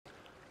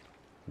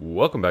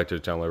Welcome back to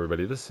the channel,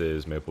 everybody. This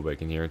is Maple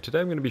Bacon here, and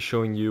today I'm going to be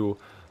showing you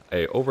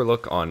a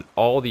overlook on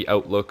all the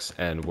outlooks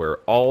and where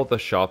all the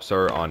shops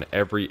are on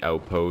every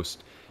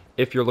outpost.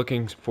 If you're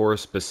looking for a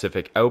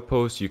specific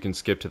outpost, you can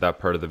skip to that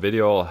part of the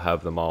video. I'll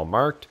have them all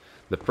marked.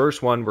 The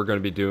first one we're going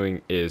to be doing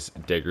is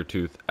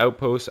Daggertooth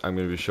Outpost. I'm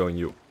going to be showing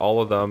you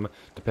all of them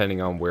depending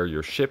on where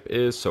your ship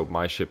is. So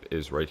my ship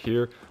is right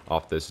here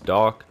off this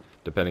dock.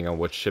 Depending on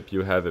which ship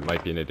you have, it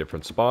might be in a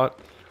different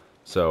spot.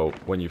 So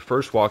when you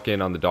first walk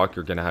in on the dock,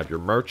 you're going to have your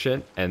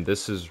merchant, and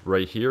this is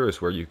right here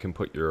is where you can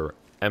put your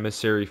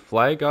emissary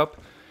flag up,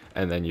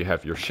 and then you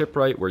have your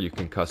shipwright where you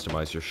can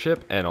customize your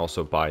ship and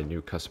also buy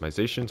new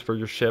customizations for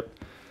your ship.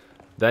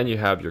 Then you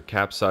have your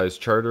capsized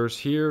charters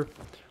here,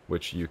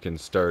 which you can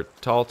start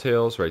tall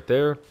tales right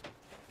there.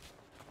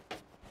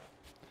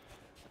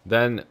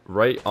 Then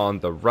right on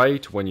the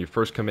right, when you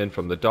first come in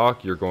from the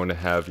dock, you're going to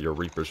have your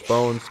Reaper's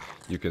Bones.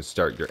 You can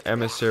start your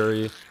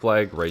emissary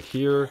flag right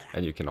here,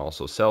 and you can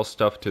also sell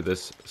stuff to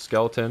this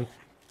skeleton.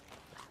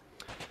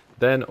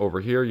 Then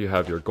over here you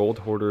have your Gold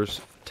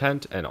Hoarder's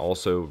tent, and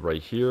also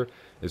right here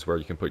is where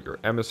you can put your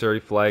emissary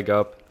flag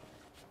up.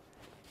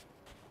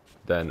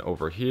 Then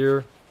over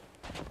here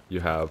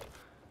you have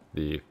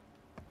the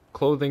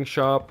clothing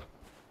shop.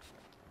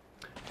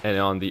 And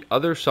on the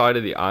other side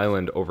of the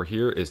island over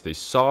here is the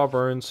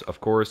Sovereigns. Of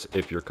course,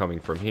 if you're coming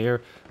from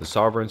here, the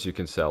Sovereigns you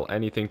can sell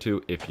anything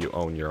to if you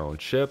own your own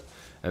ship.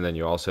 And then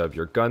you also have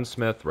your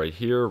Gunsmith right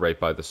here, right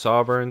by the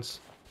Sovereigns.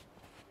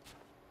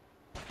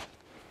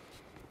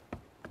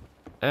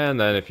 And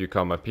then if you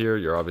come up here,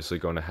 you're obviously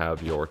going to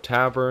have your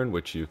Tavern,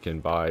 which you can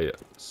buy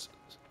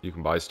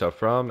stuff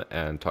from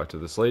and talk to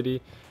this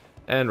lady.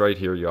 And right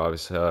here you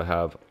obviously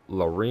have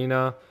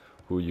Lorena,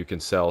 who you can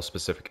sell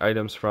specific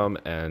items from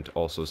and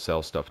also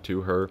sell stuff to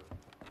her.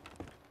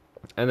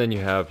 And then you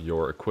have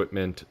your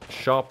equipment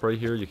shop right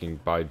here. You can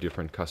buy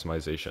different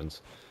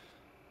customizations.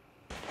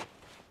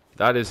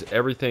 That is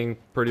everything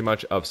pretty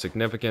much of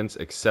significance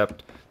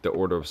except the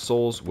Order of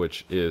Souls,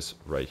 which is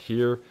right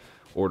here.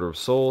 Order of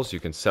Souls you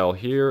can sell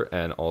here,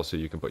 and also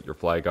you can put your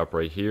flag up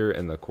right here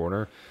in the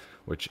corner,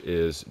 which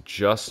is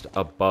just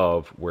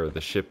above where the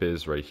ship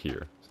is right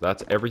here. So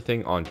that's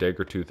everything on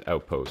Daggertooth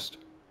Outpost.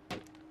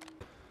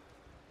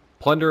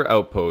 Plunder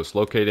Outpost,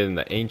 located in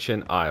the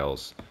Ancient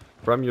Isles.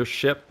 From your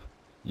ship,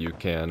 you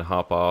can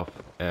hop off,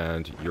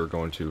 and you're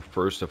going to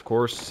first, of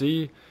course,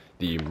 see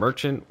the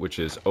merchant, which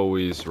is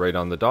always right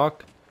on the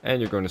dock,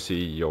 and you're going to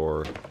see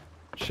your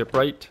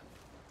shipwright.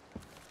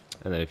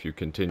 And then if you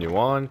continue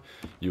on,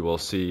 you will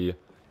see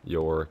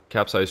your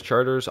capsized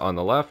charters on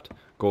the left,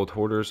 gold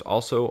hoarders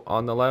also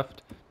on the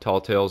left, tall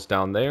tales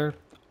down there.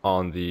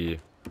 On the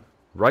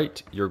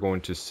right, you're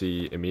going to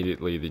see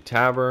immediately the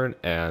tavern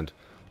and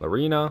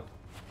Lorena.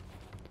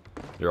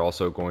 You're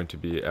also going to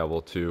be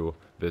able to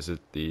visit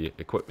the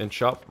equipment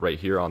shop right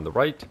here on the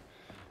right.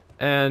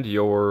 And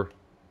your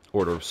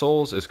Order of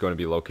Souls is going to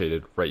be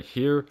located right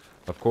here.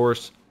 Of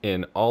course,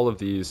 in all of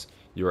these,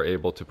 you are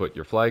able to put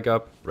your flag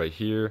up right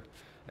here.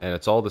 And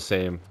it's all the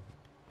same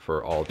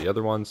for all the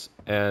other ones.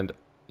 And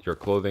your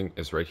clothing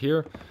is right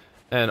here.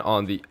 And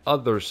on the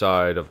other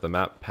side of the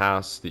map,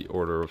 past the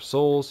Order of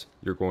Souls,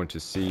 you're going to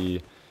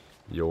see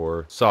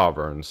your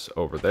Sovereigns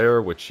over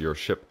there, which your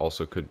ship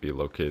also could be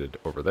located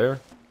over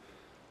there.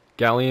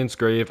 Galleon's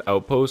Grave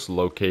Outpost,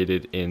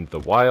 located in the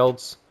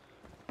wilds.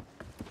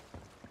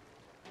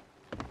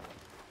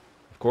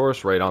 Of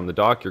course, right on the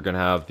dock, you're going to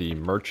have the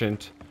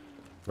merchant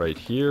right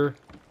here.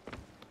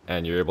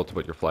 And you're able to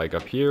put your flag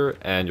up here.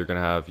 And you're going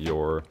to have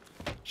your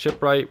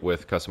shipwright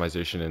with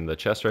customization in the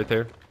chest right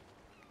there.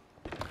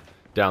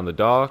 Down the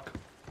dock,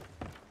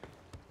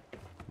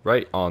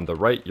 right on the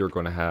right, you're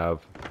going to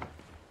have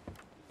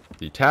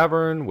the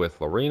tavern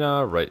with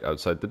Lorena right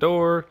outside the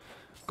door.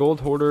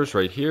 Gold hoarders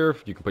right here.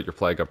 You can put your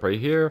flag up right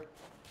here.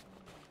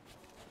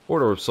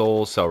 Order of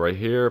Souls, sell right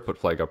here. Put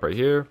flag up right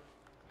here.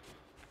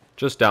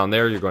 Just down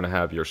there, you're going to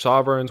have your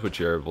Sovereigns, which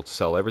you're able to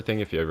sell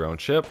everything if you have your own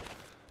ship.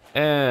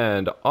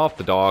 And off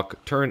the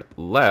dock, turn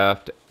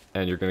left,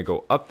 and you're going to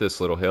go up this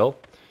little hill.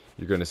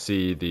 You're going to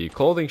see the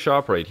clothing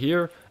shop right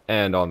here.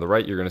 And on the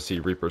right, you're going to see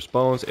Reaper's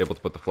Bones, able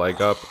to put the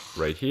flag up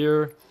right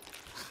here.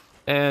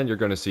 And you're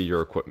going to see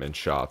your equipment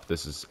shop.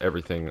 This is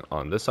everything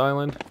on this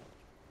island.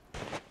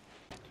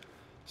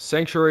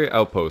 Sanctuary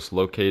Outpost,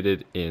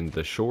 located in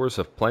the Shores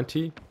of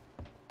Plenty.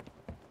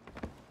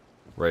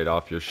 Right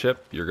off your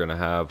ship, you're going to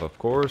have, of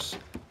course,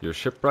 your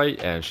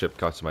shipwright and ship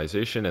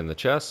customization in the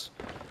chest.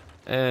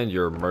 And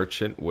your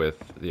merchant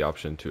with the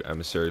option to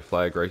emissary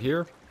flag right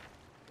here.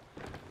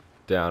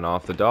 Down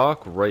off the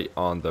dock, right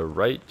on the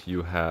right,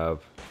 you have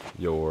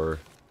your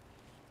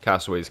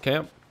Castaways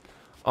Camp.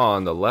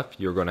 On the left,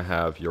 you're going to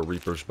have your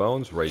Reaper's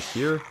Bones right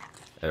here.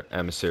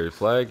 Emissary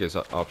flag is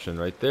an option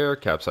right there.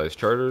 Capsized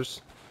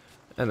charters.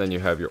 And then you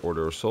have your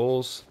Order of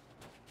Souls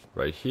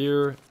right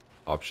here.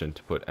 Option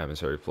to put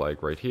emissary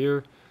flag right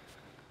here.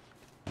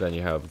 Then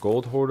you have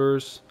gold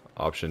hoarders.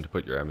 Option to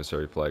put your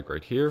emissary flag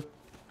right here.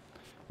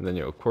 And then,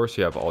 of course,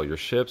 you have all your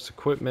ships,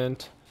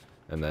 equipment.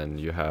 And then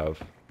you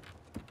have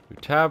your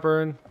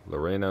tavern.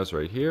 Lorena's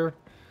right here.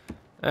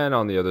 And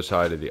on the other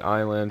side of the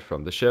island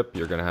from the ship,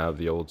 you're going to have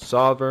the old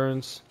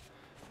sovereigns.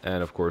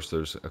 And of course,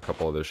 there's a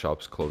couple other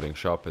shops. Clothing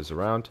shop is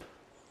around.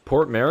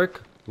 Port Merrick,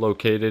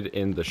 located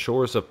in the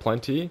Shores of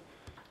Plenty.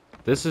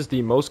 This is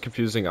the most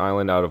confusing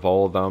island out of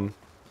all of them.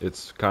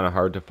 It's kind of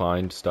hard to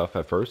find stuff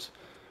at first.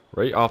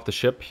 Right off the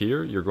ship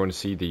here, you're going to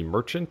see the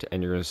merchant,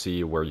 and you're going to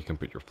see where you can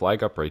put your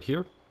flag up right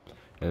here.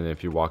 And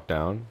if you walk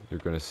down, you're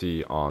going to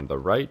see on the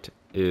right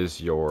is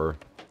your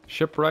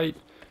shipwright,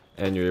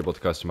 and you're able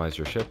to customize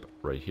your ship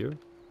right here.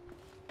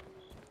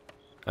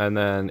 And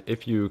then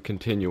if you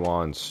continue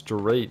on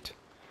straight,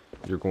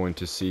 you're going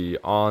to see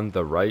on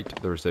the right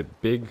there's a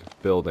big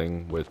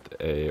building with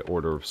a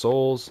Order of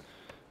Souls,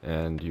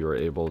 and you're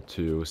able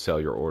to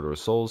sell your Order of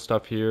Souls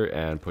stuff here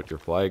and put your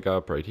flag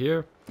up right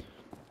here.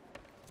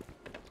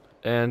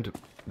 And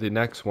the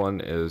next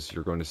one is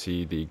you're going to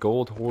see the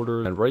Gold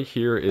Hoarders, and right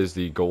here is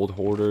the Gold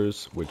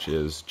Hoarders, which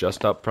is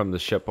just up from the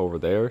ship over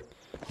there.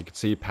 You can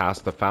see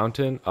past the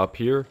fountain up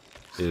here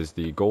is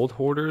the Gold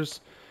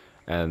Hoarders.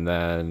 And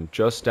then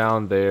just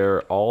down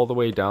there, all the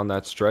way down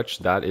that stretch,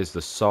 that is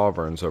the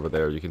Sovereigns over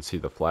there. You can see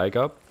the flag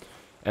up.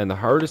 And the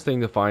hardest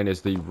thing to find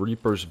is the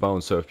Reaper's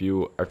Bones. So if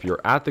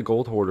you're at the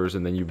Gold Hoarders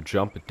and then you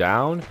jump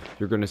down,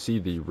 you're going to see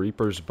the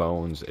Reaper's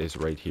Bones is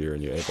right here.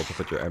 And you're able to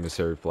put your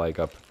emissary flag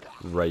up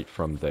right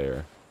from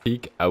there.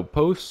 Peak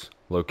Outposts,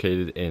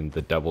 located in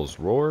the Devil's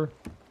Roar.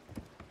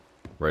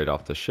 Right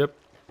off the ship.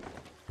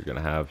 You're going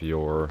to have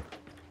your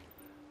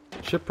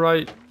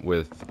shipwright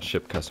with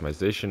ship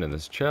customization in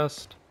this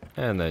chest.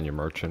 And then your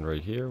merchant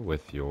right here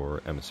with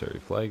your emissary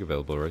flag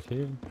available right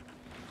here.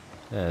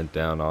 And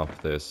down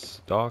off this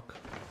dock,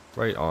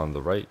 right on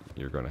the right,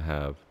 you're going to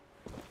have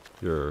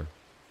your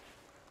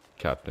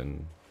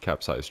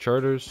capsize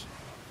charters.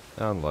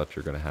 On the left,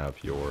 you're going to have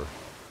your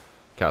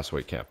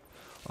castaway camp.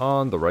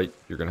 On the right,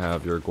 you're going to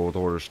have your Gold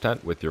Hoarders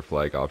tent with your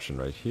flag option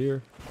right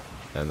here.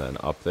 And then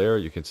up there,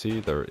 you can see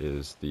there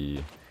is the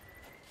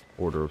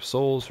Order of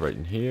Souls right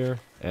in here.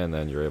 And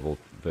then you're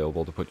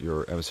available to put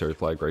your emissary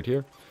flag right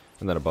here.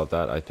 And then above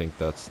that, I think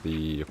that's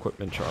the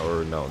equipment shop,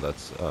 or no,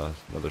 that's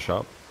another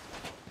shop.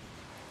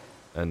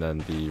 And then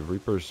the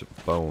Reaper's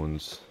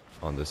Bones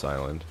on this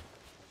island.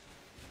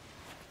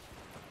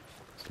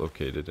 It's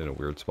located in a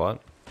weird spot.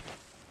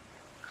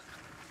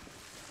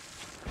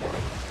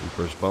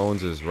 Reaper's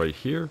Bones is right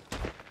here.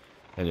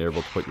 And you're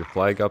able to put your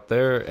flag up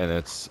there, and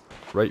it's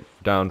right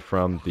down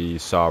from the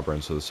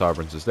Sovereign. So the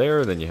Sovereigns is there,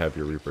 and then you have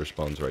your Reaper's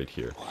Bones right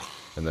here.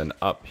 And then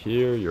up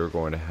here, you're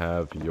going to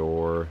have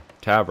your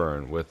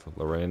tavern with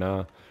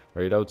Lorena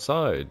right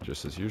outside,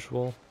 just as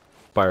usual.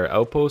 Fire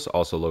Outpost,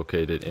 also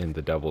located in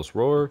the Devil's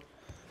Roar.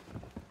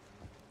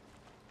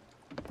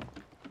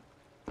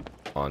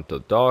 Onto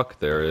the dock,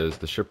 there is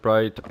the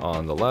shipwright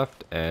on the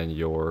left, and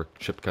your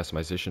ship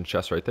customization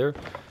chest right there.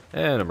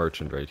 And a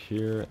merchant right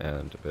here,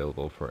 and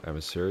available for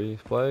emissary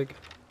flag.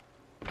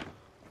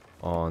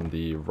 On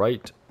the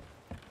right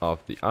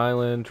off the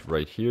island,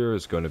 right here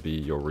is going to be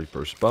your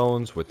Reaper's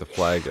Bones with the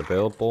flag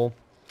available.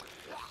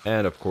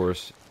 And of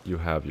course, you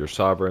have your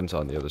Sovereigns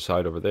on the other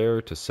side over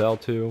there to sell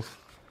to.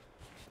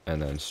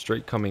 And then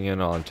straight coming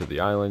in onto the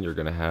island, you're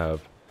going to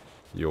have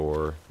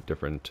your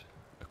different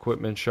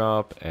equipment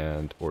shop,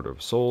 and Order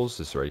of Souls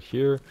is right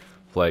here.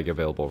 Flag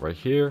available right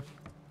here.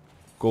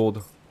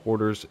 Gold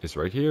Hoarders is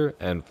right here,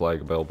 and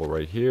flag available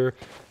right here.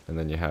 And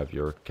then you have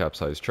your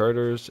capsize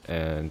charters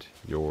and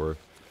your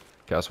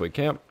castaway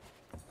camp.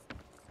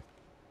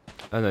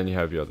 And then you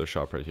have your other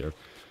shop right here.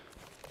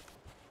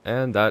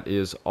 And that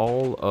is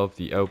all of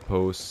the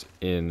outposts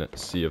in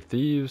Sea of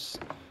Thieves.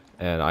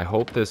 And I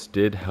hope this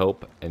did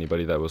help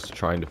anybody that was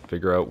trying to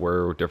figure out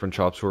where different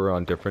shops were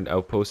on different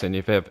outposts. And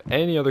if you have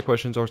any other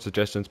questions or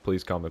suggestions,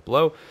 please comment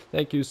below.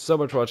 Thank you so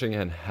much for watching,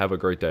 and have a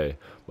great day.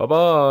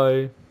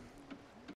 Bye-bye!